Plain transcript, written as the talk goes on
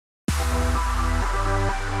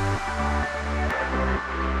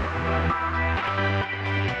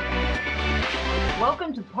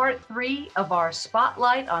part 3 of our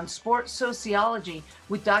Spotlight on Sports Sociology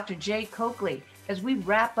with Dr. Jay Coakley as we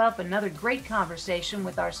wrap up another great conversation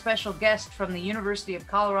with our special guest from the University of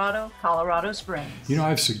Colorado, Colorado Springs. You know,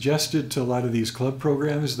 I've suggested to a lot of these club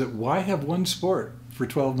programs that why have one sport for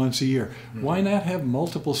 12 months a year? Why not have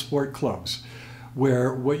multiple sport clubs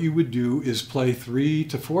where what you would do is play 3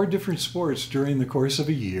 to 4 different sports during the course of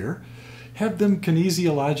a year, have them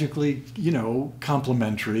kinesiologically,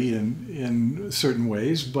 complementary in certain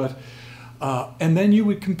ways, but and then you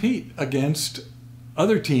would compete against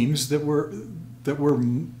other teams that were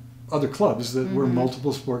other clubs that were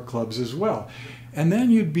multiple sport clubs as well, and then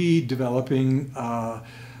you'd be developing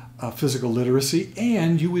physical literacy,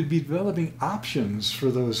 and you would be developing options for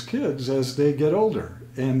those kids as they get older,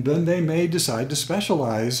 and then they may decide to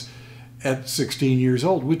specialize at 16 years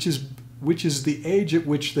old, which is the age at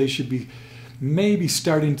which they should be maybe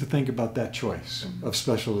starting to think about that choice of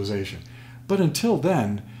specialization. But until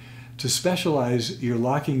then, to specialize, you're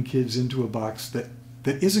locking kids into a box that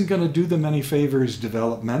isn't going to do them any favors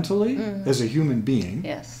developmentally as a human being,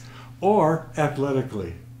 Yes. or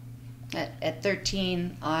athletically. At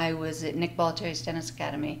 13, I was at Nick Bollettieri's Tennis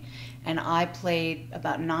Academy, and I played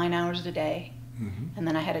about 9 hours a day, and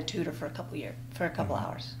then I had a tutor for a couple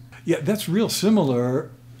hours. Yeah, that's real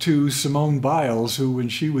similar to Simone Biles, who, when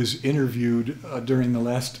she was interviewed during the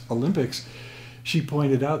last Olympics, she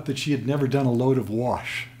pointed out that she had never done a load of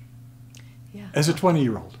wash as a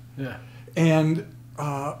 20-year-old. Yeah. And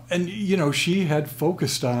she had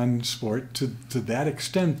focused on sport to that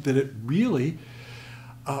extent that it really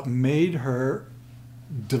made her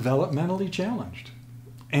developmentally challenged.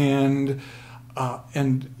 And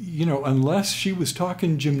unless she was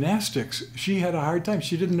talking gymnastics, she had a hard time.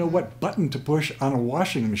 She didn't know what button to push on a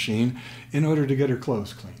washing machine in order to get her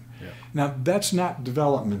clothes clean. Yeah. Now, that's not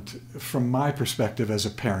development from my perspective as a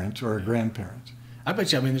parent or a grandparent. I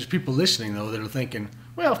bet you, there's people listening, though, that are thinking,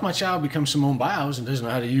 well, if my child becomes Simone Biles and doesn't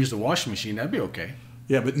know how to use the washing machine, that'd be okay.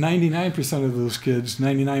 Yeah, but 99% of those kids,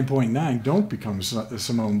 99.9, don't become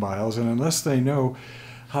Simone Biles, and unless they know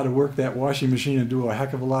how to work that washing machine and do a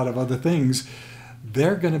heck of a lot of other things,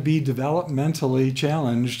 they're going to be developmentally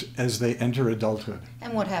challenged as they enter adulthood.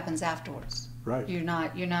 And what happens afterwards? Right. You're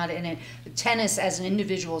not in it. Tennis as an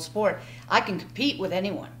individual sport, I can compete with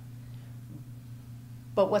anyone.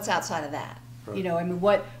 But what's outside of that?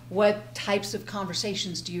 Right. What types of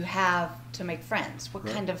conversations do you have to make friends? What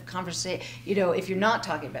kind of conversation, if you're not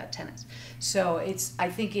talking about tennis? So I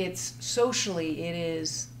think it's socially, it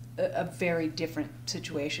is a very different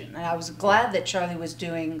situation. And I was glad that Charlie was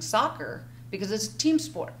doing soccer because it's a team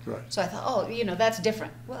sport. Right. So I thought, that's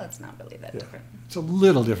different. Well, it's not really that different. It's a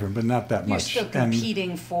little different, but not that much. You're still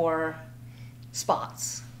competing for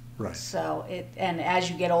spots. Right. So and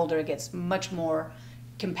as you get older, it gets much more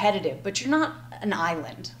competitive, but you're not an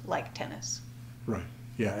island like tennis. Right.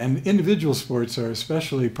 Yeah, and individual sports are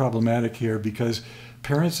especially problematic here because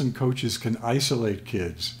parents and coaches can isolate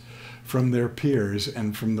kids from their peers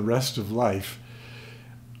and from the rest of life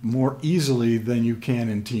more easily than you can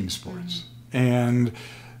in team sports. And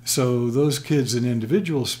so those kids in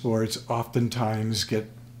individual sports oftentimes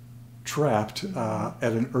get trapped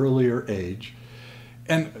at an earlier age.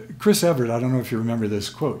 And Chris Evert, I don't know if you remember this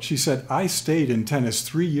quote, she said, "I stayed in tennis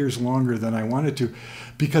 3 years longer than I wanted to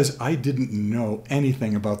because I didn't know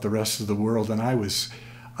anything about the rest of the world, and I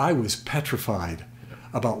was petrified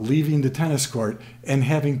about leaving the tennis court and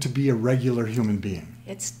having to be a regular human being."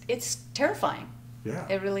 It's terrifying. Yeah.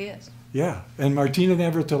 It really is. Yeah, and Martina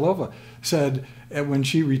Navratilova said when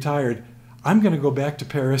she retired, "I'm going to go back to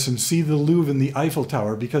Paris and see the Louvre and the Eiffel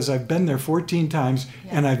Tower because I've been there 14 times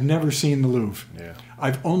and I've never seen the Louvre. Yeah.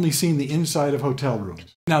 I've only seen the inside of hotel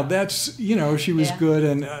rooms." Now that's, she was good,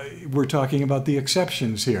 and we're talking about the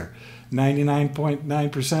exceptions here.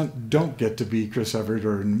 99.9% don't get to be Chris Evert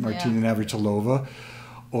or Martina Navratilova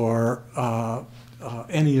or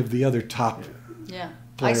any of the other top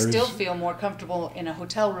players. I still feel more comfortable in a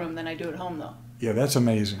hotel room than I do at home, though. Yeah, that's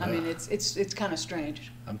amazing. It's kind of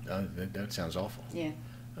strange. That sounds awful. Yeah.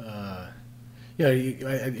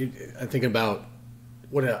 I'm thinking about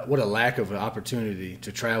what a lack of an opportunity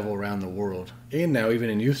to travel around the world, and now even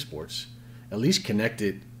in youth sports, at least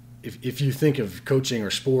connected. If you think of coaching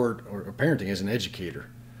or sport or parenting as an educator,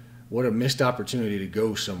 what a missed opportunity to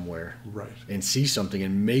go somewhere and see something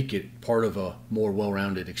and make it part of a more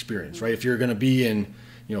well-rounded experience, right? If you're going to be in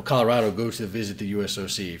Colorado, go to visit the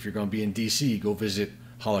USOC. If you're going to be in D.C., go visit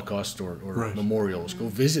Holocaust or memorials. Go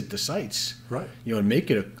visit the sites, and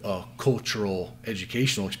make it a cultural,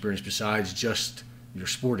 educational experience besides just your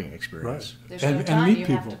sporting experience. There's no time meet you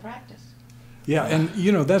people. have to practice. Yeah, and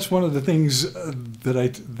that's one of the things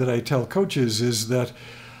that I tell coaches is that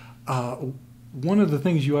one of the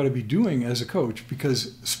things you ought to be doing as a coach,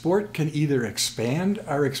 because sport can either expand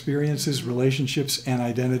our experiences, relationships, and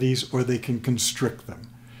identities, or they can constrict them.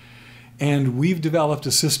 And we've developed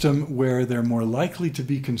a system where they're more likely to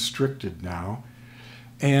be constricted now.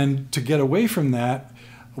 And to get away from that,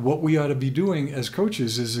 what we ought to be doing as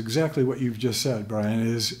coaches is exactly what you've just said, Brian,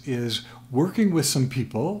 is working with some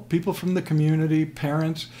people from the community,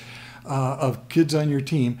 parents of kids on your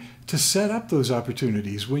team, to set up those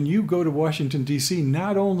opportunities. When you go to Washington, D.C.,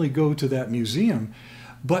 not only go to that museum,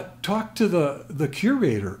 but talk to the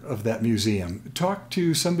curator of that museum. Talk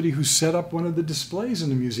to somebody who set up one of the displays in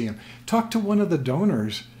the museum. Talk to one of the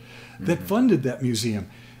donors that funded that museum.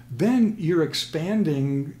 Then you're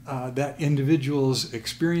expanding that individual's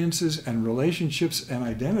experiences and relationships and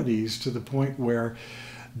identities to the point where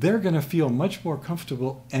they're going to feel much more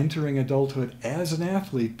comfortable entering adulthood as an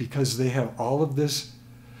athlete, because they have all of this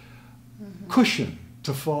cushion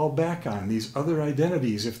to fall back on, these other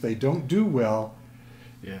identities. If they don't do well,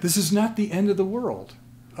 this is not the end of the world.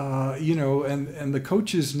 And the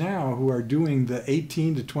coaches now who are doing the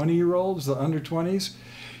 18 to 20-year-olds, the under 20s,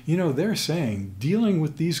 they're saying dealing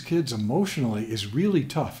with these kids emotionally is really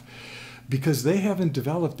tough, because they haven't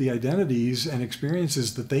developed the identities and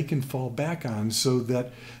experiences that they can fall back on, so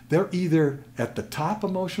that they're either at the top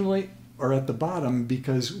emotionally or at the bottom,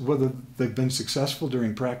 because whether they've been successful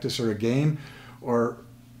during practice or a game or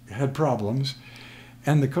had problems.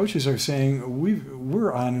 And the coaches are saying,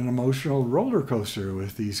 we're on an emotional roller coaster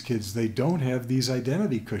with these kids. They don't have these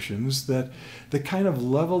identity cushions that kind of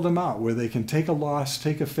level them out, where they can take a loss,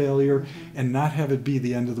 take a failure, and not have it be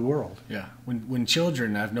the end of the world. Yeah. When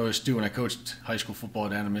children, I've noticed too, when I coached high school football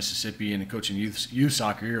down in Mississippi and coaching youth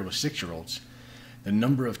soccer here with 6-year-olds, the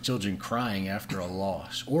number of children crying after a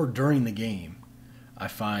loss or during the game, I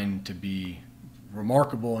find to be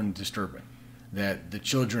remarkable and disturbing. That the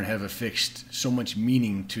children have affixed so much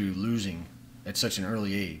meaning to losing at such an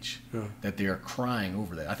early age that they are crying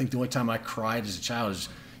over that. I think the only time I cried as a child is,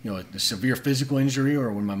 a severe physical injury or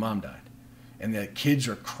when my mom died. And that kids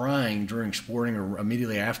are crying during sporting or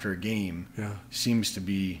immediately after a game seems to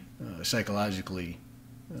be psychologically.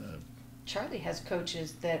 Charlie has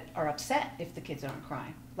coaches that are upset if the kids aren't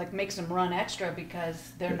crying, like makes them run extra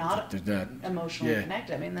because they're not emotionally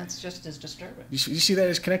connected. I mean, that's just as disturbing. You see that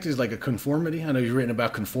as connected as like a conformity? I know you've written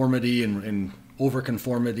about conformity and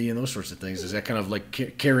over-conformity and those sorts of things. Is that kind of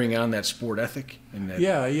like carrying on that sport ethic? And that...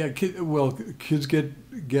 Kids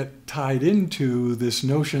get tied into this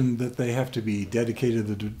notion that they have to be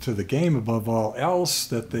dedicated to the game above all else,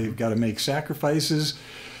 that they've got to make sacrifices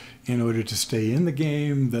in order to stay in the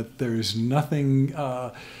game, that there's nothing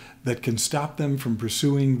that can stop them from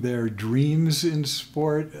pursuing their dreams in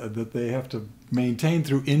sport, that they have to maintain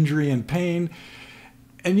through injury and pain.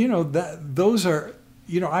 And those are,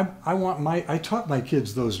 I taught my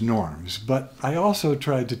kids those norms, but I also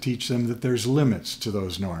tried to teach them that there's limits to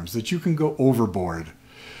those norms, that you can go overboard,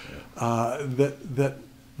 that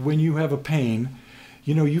when you have a pain,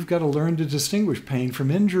 you've got to learn to distinguish pain from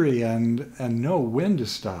injury and know when to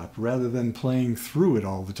stop rather than playing through it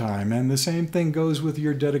all the time. And the same thing goes with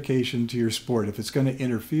your dedication to your sport. If it's going to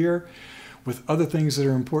interfere with other things that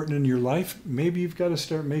are important in your life, maybe you've got to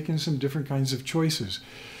start making some different kinds of choices.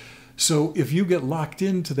 So if you get locked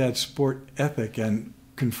into that sport ethic and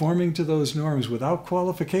conforming to those norms without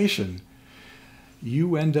qualification,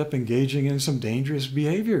 you end up engaging in some dangerous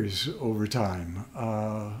behaviors over time.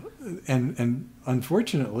 And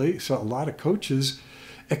unfortunately, so a lot of coaches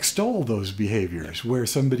extol those behaviors where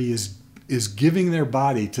somebody is giving their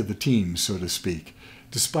body to the team, so to speak,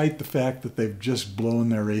 despite the fact that they've just blown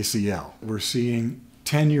their ACL. We're seeing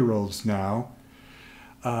 10-year-olds now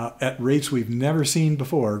at rates we've never seen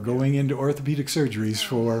before going into orthopedic surgeries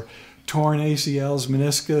for torn ACLs,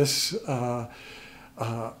 meniscus,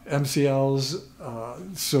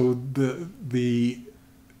 MCLs. So the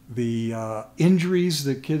injuries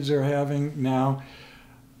that kids are having now,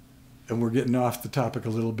 and we're getting off the topic a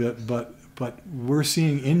little bit, but we're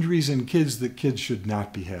seeing injuries in kids that kids should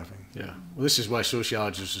not be having. Yeah. Well, this is why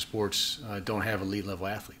sociologists of sports don't have elite level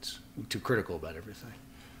athletes. I'm too critical about everything.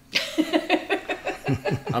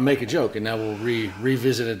 I'll make a joke, and now we'll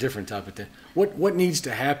revisit a different topic. Then, what needs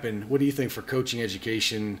to happen? What do you think for coaching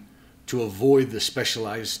education to avoid the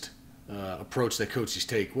specialized approach that coaches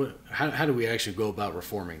take? How do we actually go about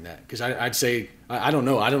reforming that? Because I'd say I don't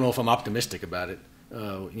know. I don't know if I'm optimistic about it.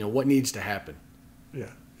 What needs to happen?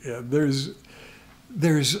 Yeah. There's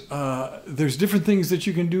different things that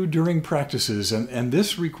you can do during practices, and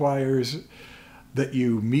this requires that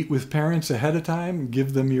you meet with parents ahead of time,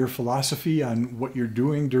 give them your philosophy on what you're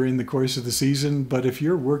doing during the course of the season. But if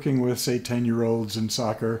you're working with, say, 10-year-olds in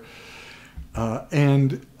soccer,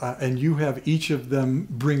 and you have each of them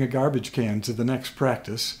bring a garbage can to the next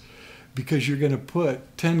practice, because you're going to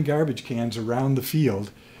put 10 garbage cans around the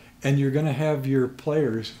field, and you're going to have your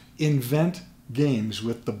players invent games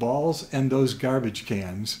with the balls and those garbage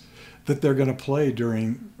cans that they're going to play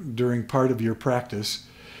during part of your practice.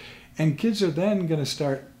 And kids are then going to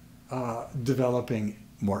start developing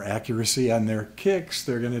more accuracy on their kicks.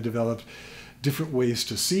 They're going to develop different ways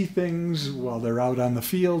to see things while they're out on the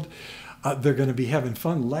field. They're going to be having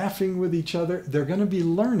fun laughing with each other. They're going to be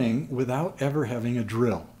learning without ever having a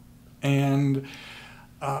drill. And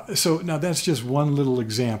so now that's just one little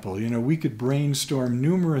example. You know, we could brainstorm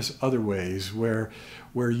numerous other ways where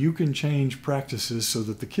you can change practices so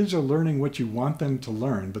that the kids are learning what you want them to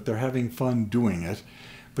learn, but they're having fun doing it.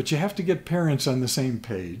 But you have to get parents on the same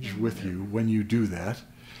page with you when you do that.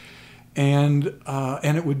 And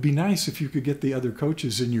it would be nice if you could get the other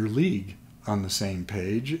coaches in your league on the same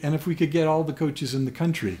page, and if we could get all the coaches in the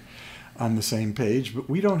country on the same page. But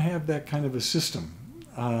we don't have that kind of a system.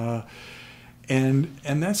 And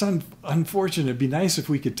that's unfortunate. It'd be nice if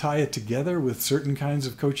we could tie it together with certain kinds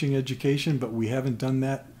of coaching education, but we haven't done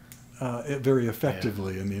that very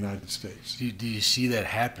effectively in the United States. Do you see that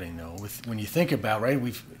happening though? When you think about, right,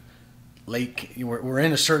 we're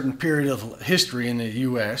in a certain period of history in the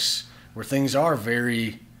U.S. where things are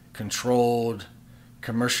very controlled,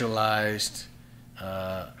 commercialized,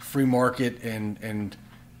 free market, and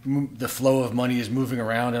the flow of money is moving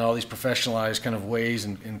around in all these professionalized kind of ways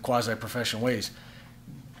and quasi-professional ways.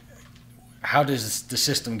 How does the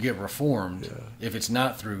system get reformed if it's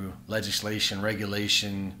not through legislation,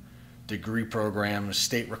 regulation, degree programs,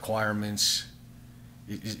 state requirements?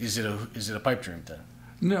 Is it a pipe dream then?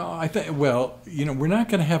 No, I think, well, you know, we're not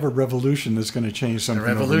going to have a revolution that's going to change something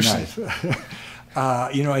overnight.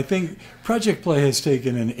 I think Project Play has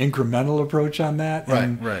taken an incremental approach on that.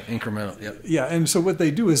 Right, incremental, yep. Yeah, and so what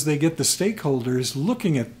they do is they get the stakeholders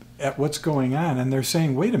looking at what's going on, and they're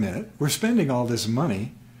saying, wait a minute, we're spending all this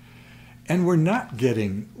money, and we're not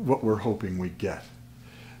getting what we're hoping we'd get.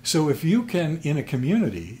 So if you can, in a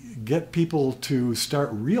community, get people to start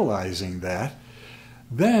realizing that,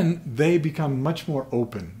 then they become much more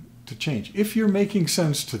open to change, if you're making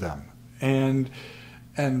sense to them. And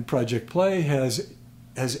Project Play has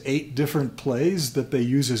 8 different plays that they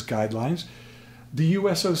use as guidelines. The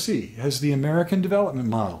USOC has the American Development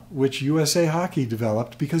Model, which USA Hockey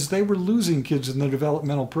developed because they were losing kids in their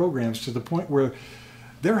developmental programs to the point where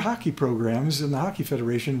their hockey programs in the Hockey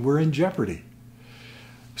Federation were in jeopardy.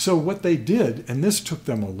 So what they did, and this took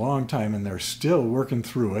them a long time and they're still working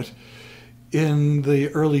through it, in the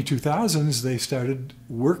early 2000s they started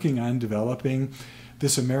working on developing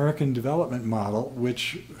this American development model,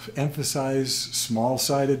 which emphasized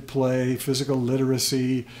small-sided play, physical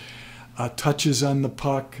literacy, touches on the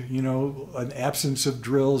puck, an absence of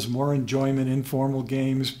drills, more enjoyment, informal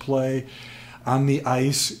games, play on the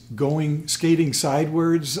ice, skating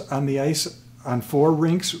sidewards on the ice on 4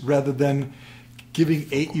 rinks rather than giving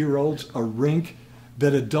 8-year-olds a rink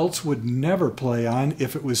that adults would never play on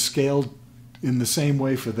if it was scaled in the same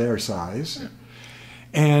way for their size. Yeah.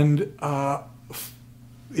 And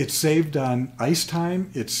it's saved on ice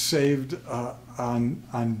time, it's saved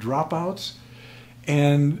on dropouts,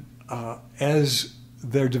 and as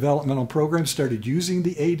their developmental program started using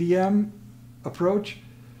the ADM approach,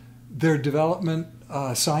 their development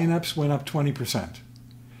sign-ups went up 20%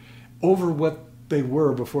 over what they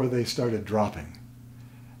were before they started dropping.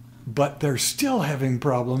 But they're still having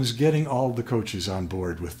problems getting all the coaches on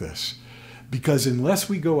board with this, because unless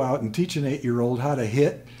we go out and teach an 8-year-old how to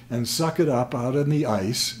hit and suck it up out on the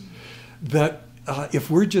ice, that if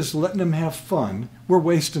we're just letting them have fun, we're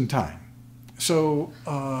wasting time. So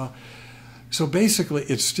basically,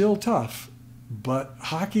 it's still tough, but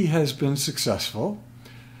hockey has been successful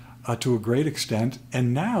to a great extent,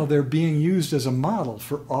 and now they're being used as a model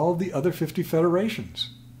for all the other 50 federations.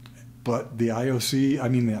 But the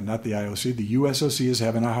not the IOC, the USOC is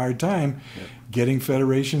having a hard time getting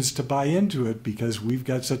federations to buy into it because we've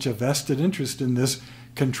got such a vested interest in this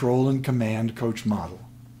control and command coach model.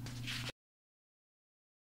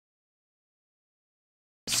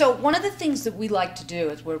 So one of the things that we like to do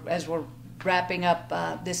as we're wrapping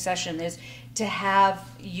up this session is to have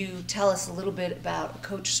you tell us a little bit about a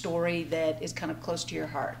coach story that is kind of close to your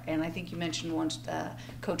heart. And I think you mentioned once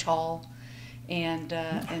Coach Hall and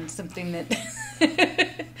something that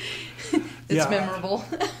that's memorable.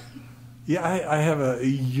 I have a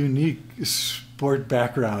unique sport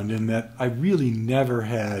background in that I really never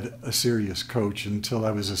had a serious coach until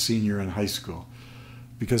I was a senior in high school,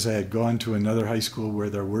 because I had gone to another high school where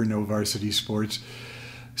there were no varsity sports.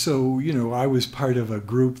 So, you know, I was part of a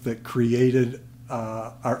group that created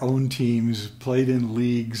our own teams, played in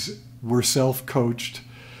leagues, were self-coached.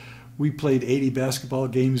 We played 80 basketball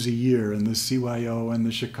games a year in the CYO and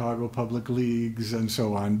the Chicago Public Leagues and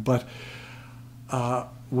so on. But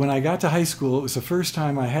when I got to high school, it was the first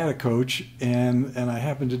time I had a coach, and I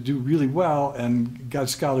happened to do really well and got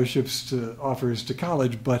scholarships to offers to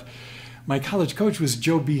college. But my college coach was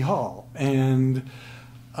Joe B. Hall, and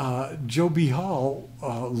Joe B. Hall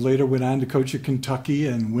later went on to coach at Kentucky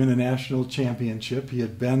and win a national championship. He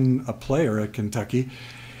had been a player at Kentucky,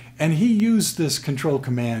 and he used this control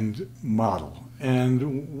command model.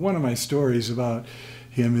 And one of my stories about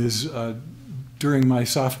him is during my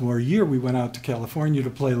sophomore year, we went out to California to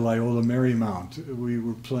play Loyola Marymount. We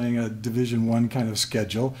were playing a Division I kind of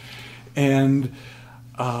schedule, and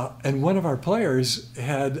one of our players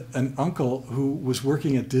had an uncle who was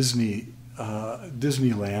working at Disneyland,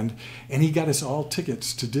 and he got us all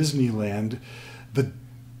tickets to Disneyland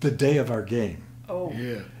the day of our game. Oh.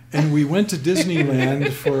 Yeah. And we went to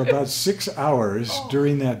Disneyland for about 6 hours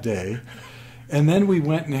during that day. And then we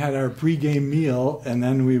went and had our pregame meal, and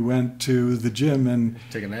then we went to the gym and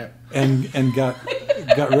take a nap and got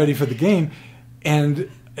ready for the game. And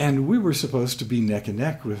we were supposed to be neck and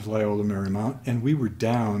neck with Loyola Marymount, and we were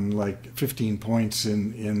down like 15 points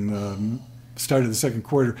in the start of the second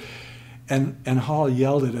quarter. And Hall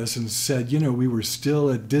yelled at us and said, you know, we were still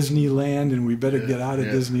at Disneyland and we better get out of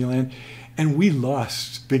Disneyland. And we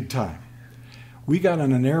lost big time. We got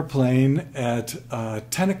on an airplane at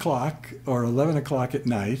 10 o'clock or 11 o'clock at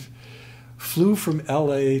night, flew from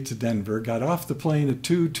LA to Denver, got off the plane at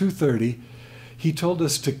 2:30. He told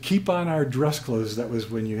us to keep on our dress clothes. That was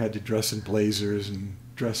when you had to dress in blazers and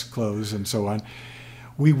dress clothes and so on.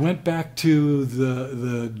 We went back to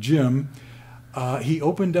the gym. He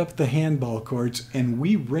opened up the handball courts, and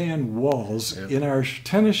we ran walls in our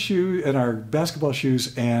tennis shoes, in our basketball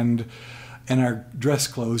shoes, and our dress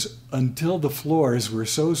clothes until the floors were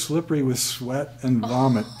so slippery with sweat and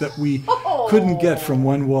vomit that we couldn't get from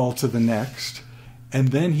one wall to the next. And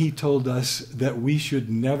then he told us that we should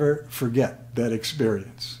never forget that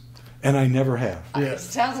experience. And I never have. Yeah.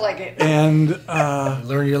 Sounds like it. And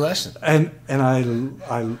learn your lesson. And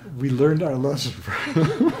we learned our lesson.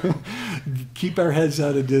 Keep our heads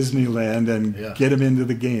out of Disneyland and get them into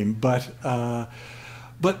the game. But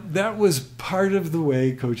that was part of the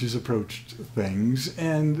way coaches approached things,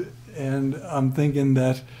 and I'm thinking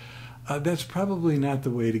that that's probably not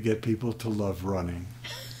the way to get people to love running.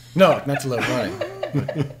 No, not to love running.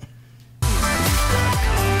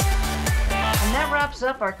 And that wraps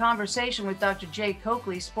up our conversation with Dr. Jay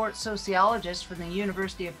Coakley, sports sociologist from the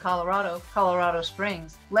University of Colorado, Colorado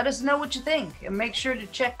Springs. Let us know what you think, and make sure to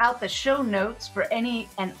check out the show notes for any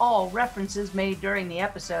and all references made during the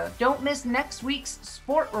episode. Don't miss next week's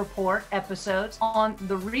Sport Report episodes on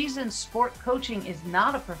the reason sport coaching is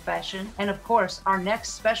not a profession, and of course, our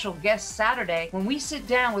next special guest Saturday when we sit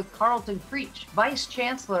down with Carlton Creech, Vice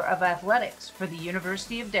Chancellor of Athletics for the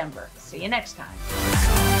University of Denver. See you next time.